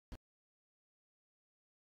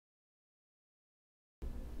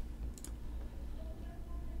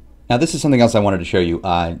Now this is something else I wanted to show you.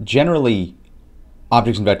 Generally,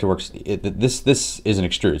 Objects in Vectorworks, this is an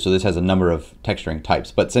extrude, so this has a number of texturing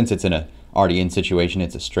types, but since it's in a already in situation,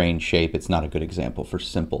 it's a strange shape, it's not a good example for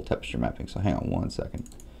simple texture mapping. So hang on one second.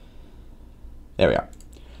 There we are.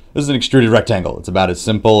 This is an extruded rectangle. It's about as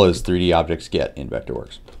simple as 3D objects get in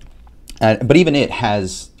Vectorworks. But even it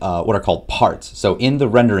has what are called parts. So in the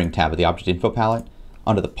rendering tab of the Object Info palette,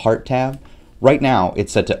 under the part tab, right now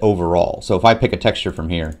it's set to overall. So if I pick a texture from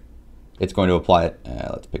here, it's going to apply it.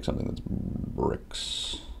 Let's pick something that's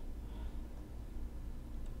bricks.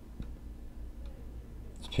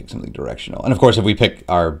 Let's pick something directional. And of course, if we pick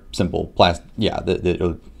our simple plastic, yeah,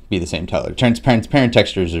 it'll be the same color. Transparent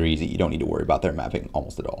textures are easy. You don't need to worry about their mapping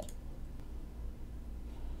almost at all.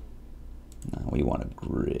 Now we want a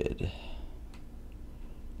grid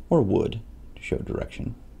or wood to show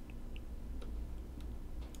direction.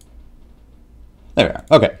 There we are.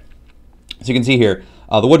 Okay. So you can see here,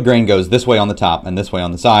 the wood grain goes this way on the top and this way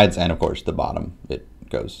on the sides, and of course the bottom, it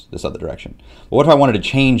goes this other direction. But what if I wanted to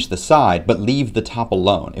change the side but leave the top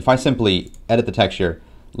alone? If I simply edit the texture,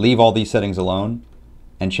 leave all these settings alone,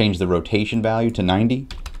 and change the rotation value to 90,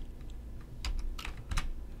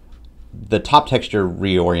 the top texture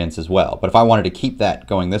reorients as well. But if I wanted to keep that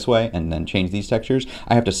going this way and then change these textures,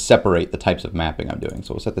 I have to separate the types of mapping I'm doing.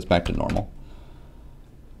 So we'll set this back to normal.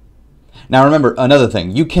 Now remember, another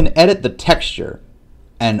thing, you can edit the texture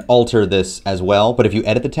and alter this as well, but if you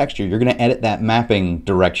edit the texture, you're going to edit that mapping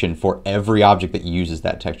direction for every object that uses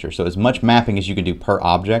that texture. So as much mapping as you can do per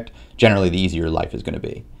object, generally the easier life is going to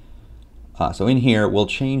be. So in here, we'll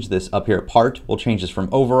change this up here at part, we'll change this from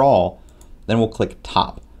overall, then we'll click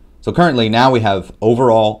top. So currently now we have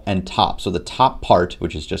overall and top. So the top part,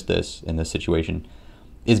 which is just this in this situation,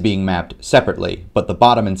 is being mapped separately, but the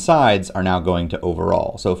bottom and sides are now going to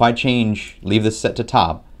overall. So if I leave this set to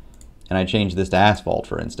top, and I change this to asphalt,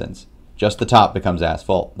 for instance, just the top becomes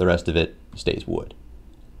asphalt, the rest of it stays wood.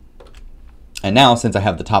 And now, since I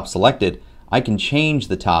have the top selected, I can change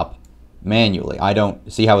the top manually. I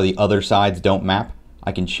don't see how the other sides don't map.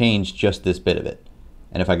 I can change just this bit of it.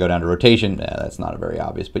 And if I go down to rotation, that's not very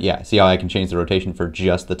obvious, but yeah, see how I can change the rotation for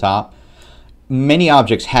just the top? Many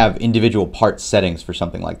objects have individual part settings for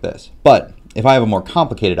something like this. But if I have a more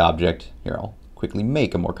complicated object, here I'll quickly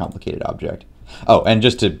make a more complicated object. Oh, and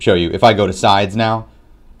just to show you, if I go to sides now,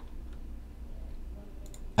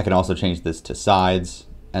 I can also change this to sides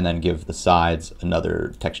and then give the sides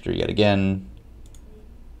another texture yet again.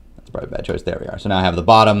 That's probably a bad choice. There we are. So now I have the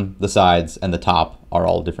bottom, the sides, and the top are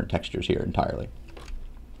all different textures here entirely.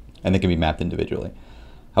 And they can be mapped individually.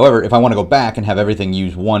 However, if I want to go back and have everything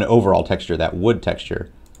use one overall texture, that wood texture,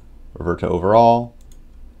 revert to overall.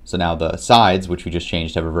 So now the sides, which we just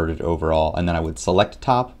changed, have reverted to overall, and then I would select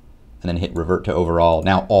top and then hit revert to overall.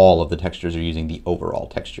 Now all of the textures are using the overall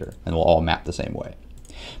texture and will all map the same way.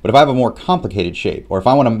 But if I have a more complicated shape, or if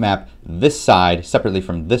I want to map this side separately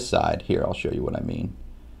from this side, here I'll show you what I mean.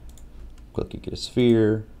 Click, you get a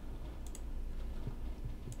sphere,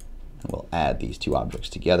 and we'll add these two objects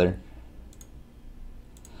together.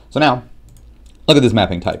 So now, look at this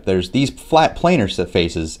mapping type. There's these flat planar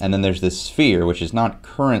faces, and then there's this sphere, which is not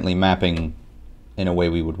currently mapping in a way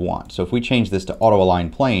we would want. So if we change this to auto align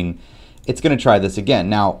plane, it's going to try this again.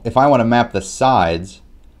 Now, if I want to map the sides,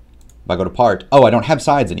 if I go to part, oh, I don't have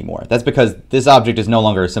sides anymore. That's because this object is no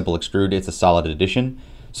longer a simple extrude, it's a solid addition.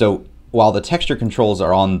 So while the texture controls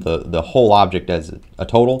are on the whole object as a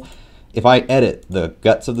total, if I edit the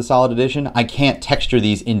guts of the solid addition, I can't texture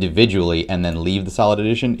these individually and then leave the solid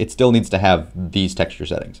addition. It still needs to have these texture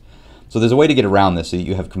settings. So there's a way to get around this so that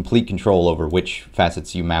you have complete control over which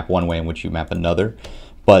facets you map one way and which you map another,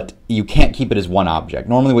 but you can't keep it as one object.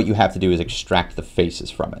 Normally what you have to do is extract the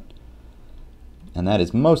faces from it. And that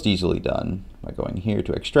is most easily done by going here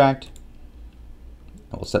to extract.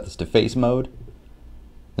 I will set this to face mode.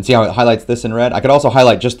 And see how it highlights this in red? I could also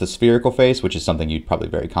highlight just the spherical face, which is something you'd probably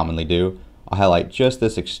very commonly do. I'll highlight just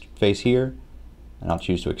this face here, and I'll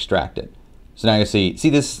choose to extract it. So now you see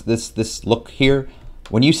this look here?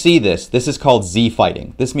 When you see this, this is called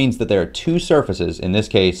Z-fighting. This means that there are two surfaces, in this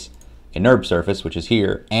case, a NURB surface, which is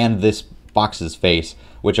here, and this box's face,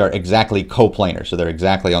 which are exactly coplanar, so they're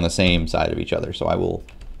exactly on the same side of each other. So I will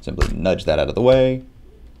simply nudge that out of the way.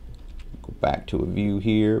 Go back to a view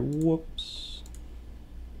here. Whoops.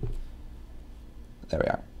 There we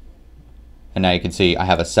are. And now you can see I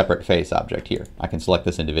have a separate face object here. I can select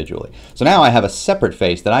this individually. So now I have a separate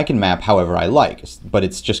face that I can map however I like, but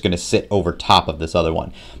it's just going to sit over top of this other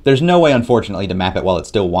one. There's no way, unfortunately, to map it while it's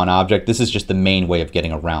still one object. This is just the main way of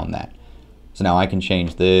getting around that. So now I can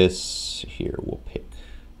change this. Here we'll pick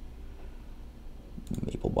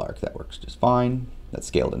maple bark. That works just fine. That's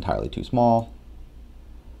scaled entirely too small.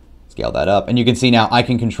 Scale that up, and you can see now I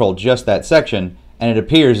can control just that section, and it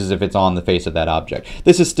appears as if it's on the face of that object.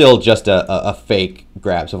 This is still just a fake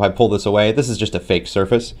grab, so if I pull this away, this is just a fake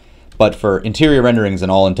surface, but for interior renderings and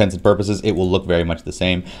all intents and purposes, it will look very much the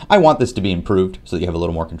same. I want this to be improved so that you have a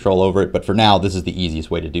little more control over it, but for now, this is the easiest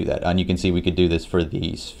way to do that. And you can see we could do this for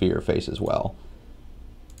the sphere face as well.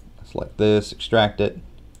 Select this, extract it.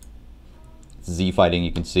 Z fighting,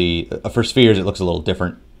 you can see, for spheres, it looks a little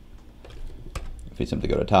different. If you simply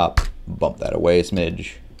go to top, bump that away a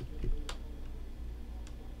smidge.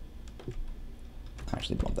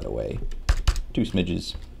 Actually, bump that away 2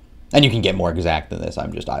 smidges. And you can get more exact than this.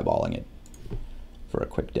 I'm just eyeballing it for a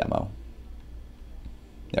quick demo.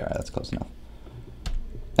 There, that's close enough.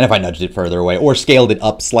 And if I nudged it further away or scaled it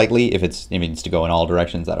up slightly, if it needs to go in all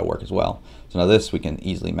directions, that'll work as well. So now this we can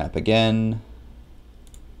easily map again.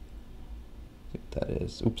 That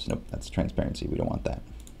is, oops, nope, that's transparency. We don't want that.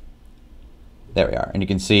 There we are. And you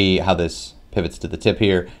can see how this pivots to the tip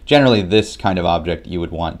here. Generally, this kind of object you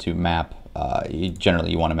would want to map,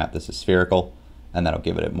 generally you want to map this as spherical, and that'll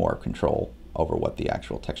give it more control over what the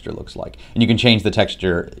actual texture looks like. And you can change the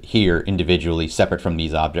texture here individually, separate from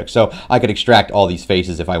these objects. So I could extract all these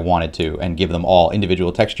faces if I wanted to and give them all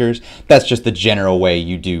individual textures. That's just the general way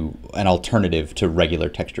you do an alternative to regular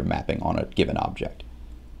texture mapping on a given object.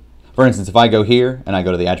 For instance, if I go here and I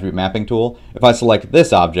go to the attribute mapping tool, if I select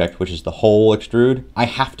this object, which is the whole extrude, I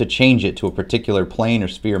have to change it to a particular plane or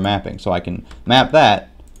sphere mapping. So I can map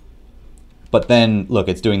that, but then look,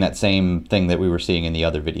 it's doing that same thing that we were seeing in the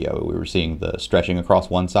other video. We were seeing the stretching across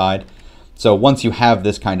one side. So once you have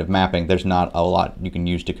this kind of mapping, there's not a lot you can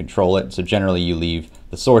use to control it. So generally you leave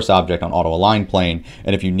the source object on auto align plane,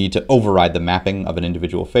 and if you need to override the mapping of an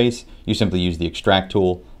individual face, you simply use the extract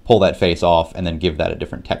tool, pull that face off, and then give that a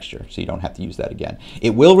different texture, so you don't have to use that again.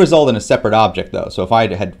 It will result in a separate object though. So if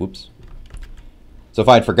I had, so if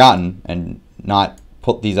I had forgotten and not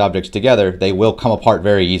put these objects together, they will come apart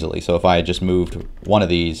very easily. So if I had just moved one of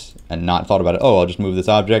these and not thought about it, oh, I'll just move this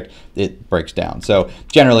object, it breaks down. So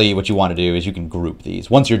generally what you want to do is you can group these.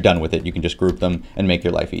 Once you're done with it, you can just group them and make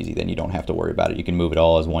your life easy. Then you don't have to worry about it. You can move it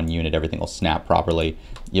all as one unit. Everything will snap properly.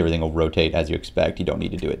 Everything will rotate as you expect. You don't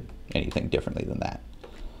need to do it anything differently than that.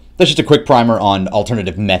 That's just a quick primer on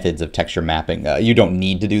alternative methods of texture mapping. You don't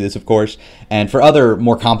need to do this, of course. And for other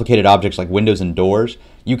more complicated objects like windows and doors,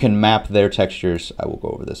 you can map their textures. I will go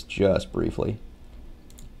over this just briefly.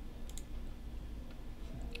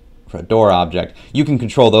 For a door object, you can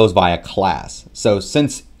control those via class. So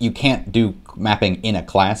since you can't do mapping in a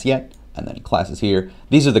class yet, and then classes here,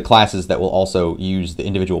 these are the classes that will also use the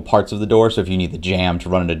individual parts of the door. So if you need the jamb to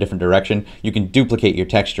run in a different direction, you can duplicate your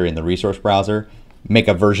texture in the resource browser, make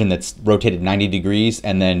a version that's rotated 90 degrees,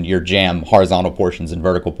 and then your jam horizontal portions and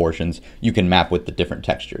vertical portions, you can map with the different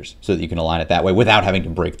textures so that you can align it that way without having to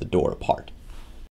break the door apart.